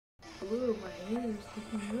blue. My hair is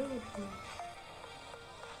looking really blue.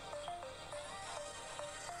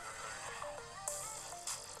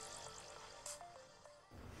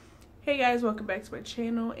 Hey guys, welcome back to my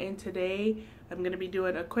channel, and today I'm going to be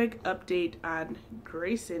doing a quick update on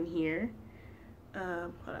Grayson here.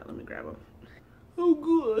 Hold on, let me grab him. Oh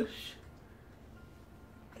gosh.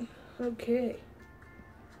 Okay.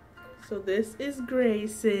 So this is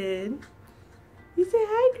Grayson. You say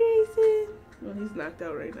hi, Grayson. Well, he's knocked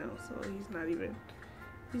out right now, so he's not even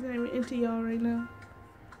into y'all right now.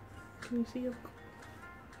 Can you see him?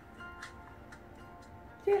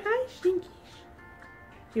 Say hi, Stinky.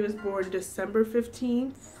 He was born December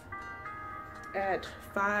 15th at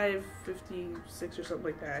 5:56 or something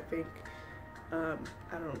like that, I think. I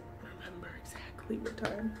don't remember exactly what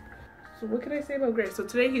time. So what can I say about Gray? So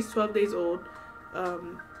today he's 12 days old.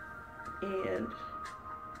 And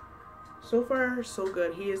so far so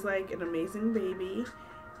good. He is like an amazing baby.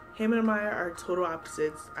 Him and Amaya are total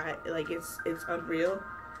opposites. It's unreal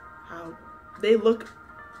how they look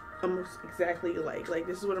almost exactly alike. Like,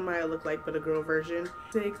 this is what Amaya looked like, but a girl version.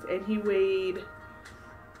 And he weighed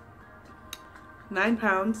 9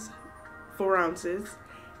 pounds 4 ounces,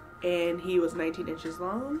 and he was 19 inches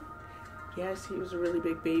long. Yes, he was a really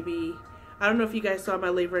big baby. I don't know if you guys saw my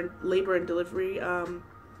labor and delivery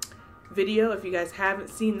video. If you guys haven't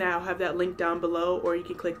seen that, I'll have that link down below, or you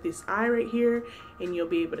can click this eye right here and you'll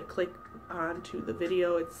be able to click onto the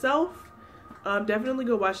video itself. Definitely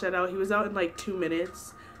go watch that out. He was out in like 2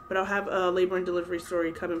 minutes, but I'll have a labor and delivery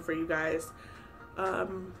story coming for you guys.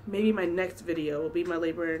 Maybe my next video will be my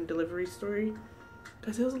labor and delivery story,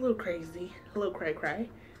 because it was a little crazy, a little cray.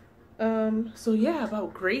 So yeah,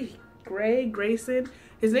 about Grayson.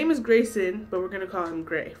 His name is Grayson, but we're gonna call him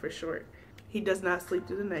Gray for short. He does not sleep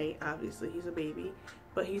through the night. Obviously, he's a baby,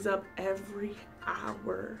 but he's up every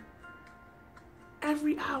hour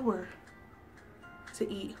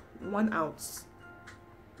to eat 1 ounce.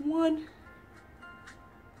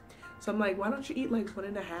 So I'm like, why don't you eat like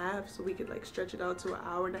 1.5 so we could like stretch it out to 1.5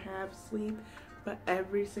 hours sleep? But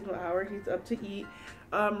every single hour he's up to eat.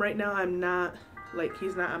 Right now I'm not, like,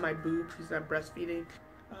 he's not on my boob, he's not breastfeeding.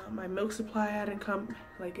 My milk supply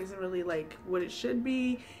isn't really like what it should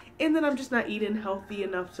be, and then I'm just not eating healthy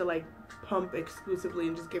enough to like pump exclusively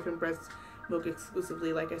and just give him breast milk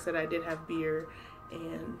exclusively. Like I said, I did have beer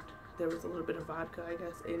and there was a little bit of vodka, I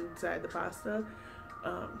guess, inside the pasta.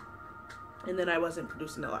 And then I wasn't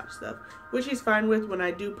producing a lot of stuff, which he's fine with. When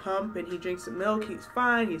I do pump and he drinks some milk, he's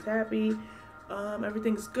fine, he's happy.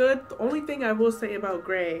 Everything's good. The only thing I will say about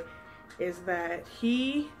Gray is that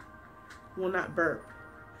he will not burp.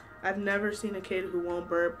 I've never seen a kid who won't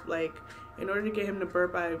burp. Like, in order to get him to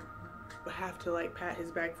burp, I have to like pat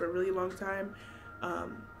his back for a really long time.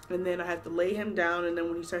 And then I have to lay him down, and then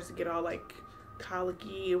when he starts to get all like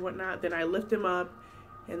colicky and whatnot, then I lift him up,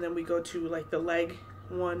 and then we go to like the leg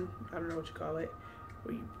one, I don't know what you call it,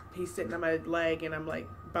 where he's sitting on my leg and I'm like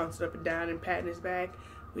bouncing up and down and patting his back.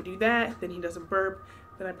 We do that, then he doesn't burp,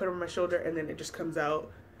 then I put him on my shoulder, and then it just comes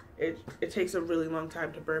out. It takes a really long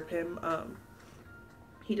time to burp him.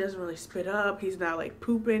 He doesn't really spit up. He's not like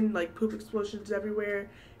pooping, like poop explosions everywhere.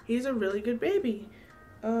 He's a really good baby.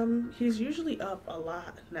 He's usually up a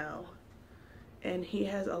lot now, and he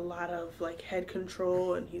has a lot of like head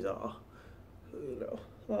control, and he's all,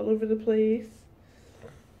 all over the place.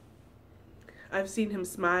 I've seen him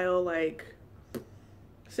smile like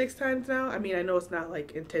 6 times now. I mean, I know it's not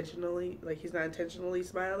like intentionally, like he's not intentionally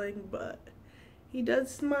smiling, but he does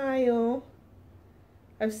smile.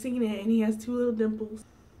 I've seen it, and he has 2 little dimples,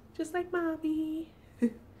 just like mommy.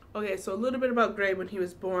 Okay, so a little bit about Gray. When he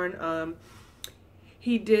was born,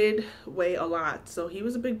 he did weigh a lot, so he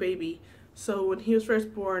was a big baby. So when he was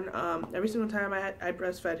first born, every single time I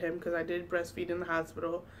breastfed him, because I did breastfeed in the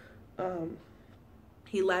hospital,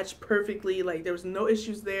 he latched perfectly. Like, there was no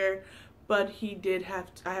issues there, but he did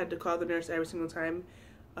I had to call the nurse every single time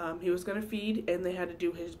he was gonna feed, and they had to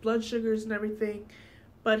do his blood sugars and everything.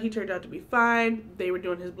 But he turned out to be fine. They were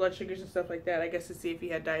doing his blood sugars and stuff like that, I guess, to see if he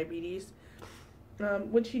had diabetes,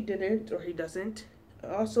 which he didn't, or he doesn't.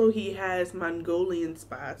 Also, he has Mongolian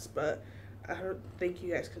spots, but I don't think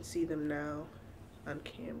you guys can see them now on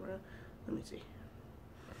camera. Let me see.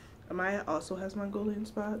 Amaya also has Mongolian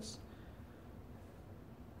spots.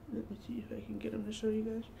 Let me see if I can get him to show you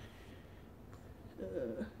guys.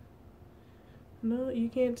 No, you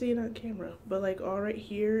can't see it on camera, but like all right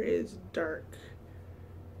here is dark.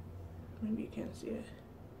 Maybe you can't see it.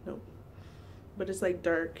 Nope. But it's like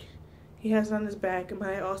dark. He has it on his back.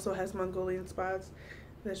 Amaya also has Mongolian spots.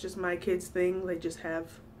 That's just my kids' thing. They just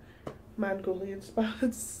have Mongolian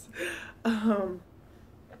spots.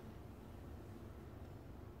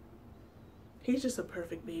 He's just a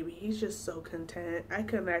perfect baby. He's just so content. I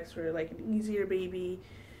couldn't ask for like an easier baby.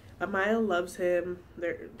 Amaya loves him.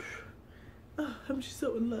 I'm just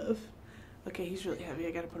so in love. Okay, he's really heavy.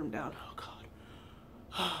 I gotta put him down. Oh God.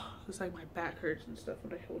 It's like my back hurts and stuff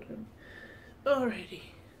when I hold him. Alrighty.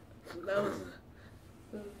 That was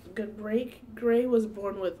a good break. Gray was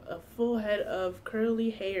born with a full head of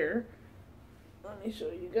curly hair. Let me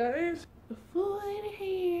show you guys. A full head of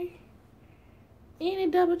hair. And a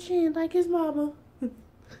double chin like his mama.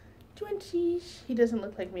 Twinsies. He doesn't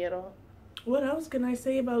look like me at all. What else can I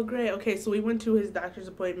say about Gray? Okay, so we went to his doctor's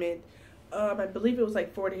appointment. I believe it was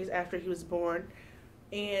like 4 days after he was born.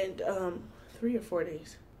 And 3 or 4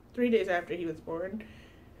 days. 3 days after he was born.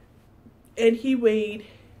 And he weighed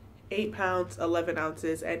 8 pounds, 11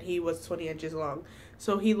 ounces, and he was 20 inches long.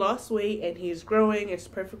 So he lost weight and he's growing. It's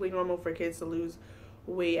perfectly normal for kids to lose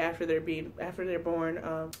weight after they're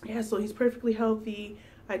born. Yeah, so he's perfectly healthy.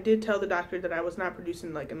 I did tell the doctor that I was not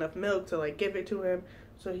producing like enough milk to like give it to him,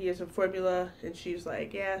 so he has some formula, and she's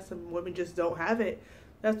like, yeah, some women just don't have it,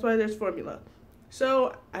 that's why there's formula.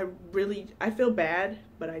 So I feel bad,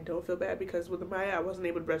 but I don't feel bad because with Amaya I wasn't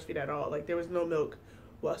able to breastfeed at all. Like there was no milk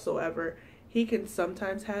whatsoever. He can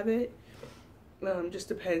sometimes have it, just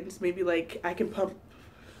depends. Maybe like I can pump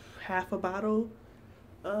half a bottle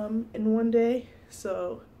in one day.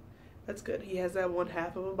 So that's good. He has that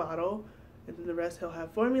 1/2 of a bottle, and then the rest he'll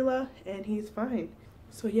have formula, and he's fine.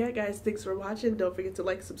 So yeah, guys, thanks for watching. Don't forget to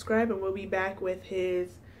like, subscribe, and we'll be back with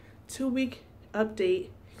his 2-week update.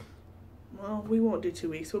 Well, we won't do 2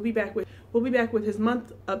 weeks. We'll be back with his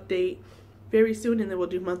month update very soon, and then we'll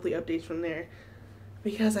do monthly updates from there.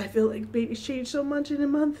 Because I feel like babies change so much in a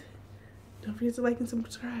month. Don't forget to like and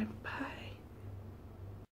subscribe. Bye.